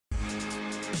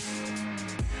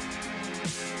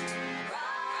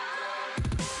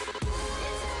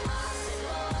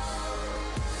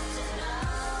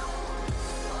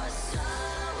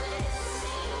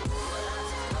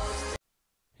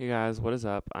Hey guys, what is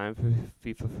up? I'm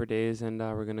FIFA for Days, and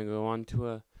we're gonna go on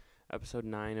to episode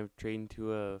 9 of Trading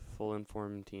to a Full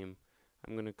Informed Team.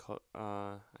 I'm gonna call.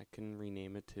 I can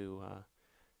rename it to.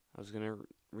 I was gonna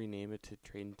rename it to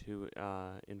Trading to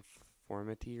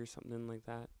Informity or something like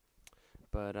that.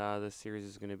 But the series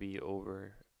is gonna be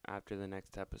over after the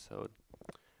next episode.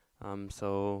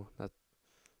 So that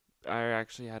I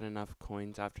actually had enough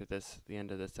coins after the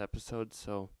end of this episode.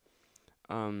 So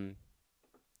um,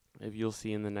 if you'll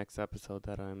see in the next episode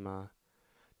that I'm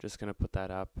just gonna put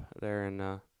that up there, and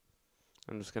I'm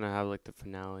just gonna have like the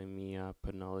finale, me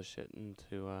putting all the shit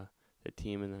into the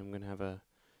team, and then I'm gonna have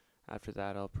after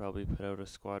that I'll probably put out a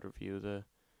squad review. The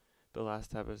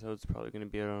last episode's probably gonna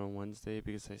be out on Wednesday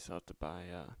because I still have to buy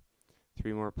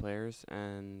 3 more players,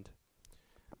 and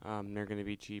they're gonna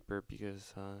be cheaper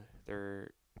because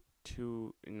they're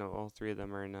all 3 of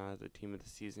them are in the team of the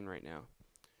season right now.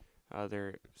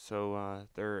 Their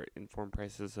informed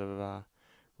prices have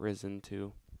risen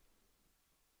to.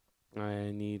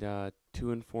 I need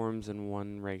 2 informs and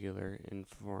 1 regular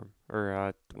inform,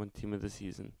 or 1 team of the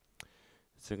season.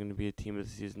 It's going to be a team of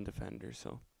the season defender.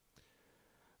 So,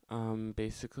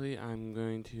 basically, I'm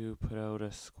going to put out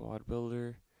a squad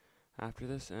builder after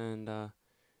this, and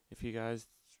if you guys,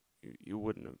 you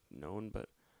wouldn't have known, but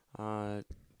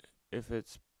if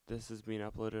this is being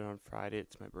uploaded on Friday,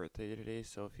 it's my birthday today.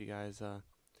 So if you guys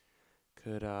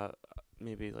could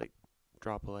maybe like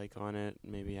drop a like on it,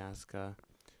 maybe ask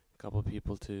couple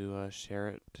people to share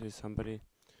it to somebody.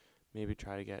 Maybe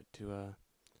try to get to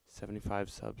 75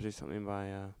 subs or something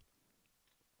by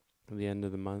the end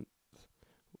of the month,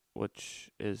 which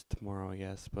is tomorrow, I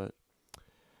guess. But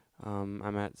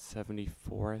I'm at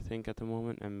 74, I think, at the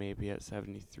moment, and maybe at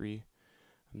 73.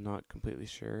 I'm not completely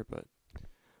sure, but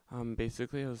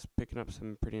basically, I was picking up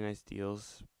some pretty nice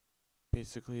deals.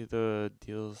 Basically, the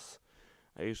deals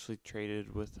I usually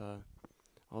traded with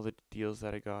all the deals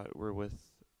that I got were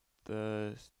with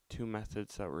the 2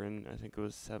 methods that were in. I think it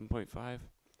was 7.5,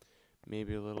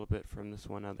 maybe a little bit from this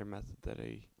one other method that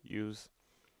I use.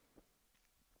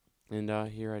 And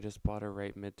here I just bought a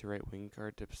right mid to right wing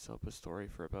card to sell up a story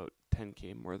for about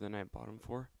 10k more than I bought him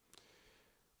for.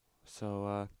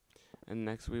 So and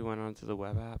next we went on to the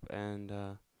web app, and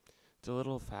it's a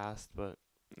little fast, but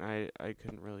I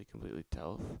couldn't really completely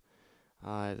tell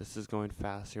if this is going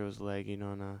faster. It was lagging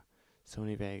on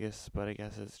Sony Vegas, but I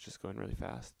guess it's just going really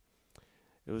fast.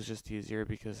 It was just easier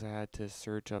because I had to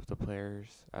search up the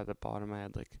players. At the bottom, I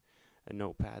had like a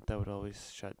notepad that would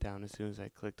always shut down as soon as I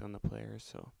clicked on the players.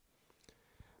 So,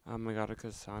 I got a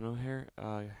Casano here,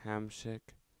 Hamshik,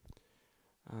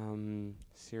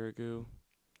 Sirigu,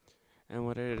 and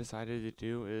what I decided to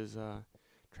do is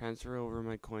transfer over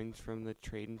my coins from the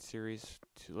trading series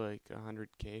to like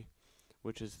 100k,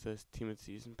 which is the team of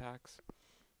season packs,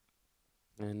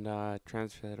 and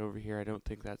transfer that over here. I don't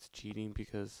think that's cheating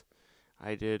because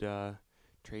I did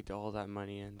trade all that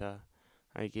money, and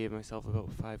I gave myself about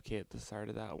 5k at the start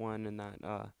of that one, and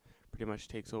that pretty much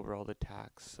takes over all the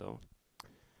tax. So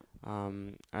I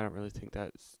don't really think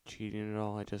that's cheating at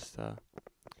all. I just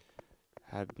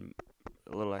had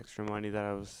a little extra money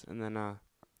that and then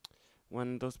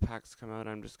when those packs come out,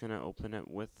 I'm just gonna open it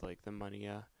with like the money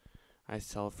I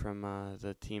sell from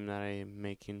the team that I'm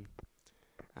making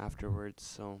afterwards.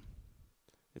 So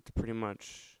it's pretty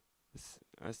much.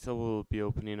 I still will be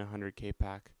opening a 100k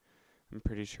pack. I'm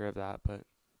pretty sure of that, but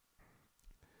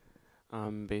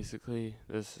basically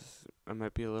I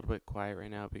might be a little bit quiet right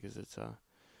now because it's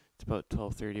about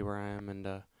 12:30 where I am, and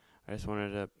I just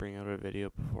wanted to bring out a video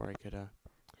before I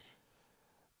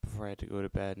had to go to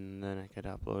bed, and then I could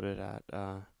upload it at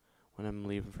when I'm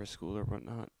leaving for school or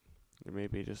whatnot, or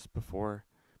maybe just before,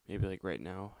 maybe like right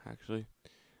now actually,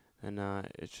 and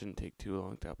it shouldn't take too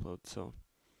long to upload. So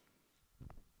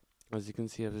as you can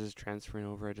see, I was just transferring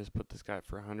over. I just put this guy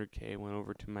for 100k, went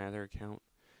over to my other account.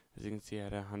 As you can see, I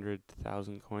had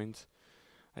 100,000 coins.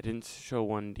 I didn't show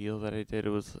one deal that I did. It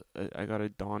was I got a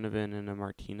Donovan and a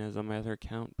Martinez on my other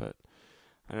account, but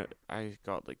I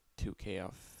got like 2k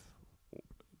off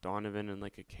Donovan and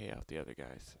like a k off the other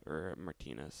guys, or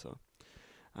Martinez. So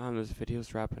this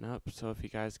video's wrapping up. So if you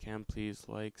guys can, please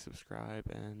like, subscribe,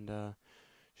 and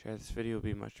share this video, would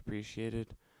be much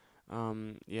appreciated.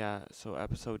 Yeah, so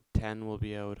episode 10 will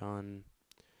be out on,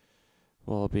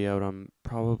 well, it'll be out on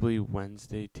probably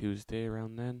Wednesday, Tuesday,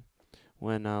 around then,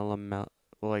 when Lamel,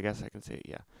 well, I guess I can say it,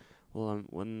 yeah, well,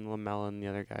 when Lamel and the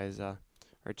other guys are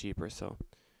cheaper. So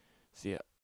see ya.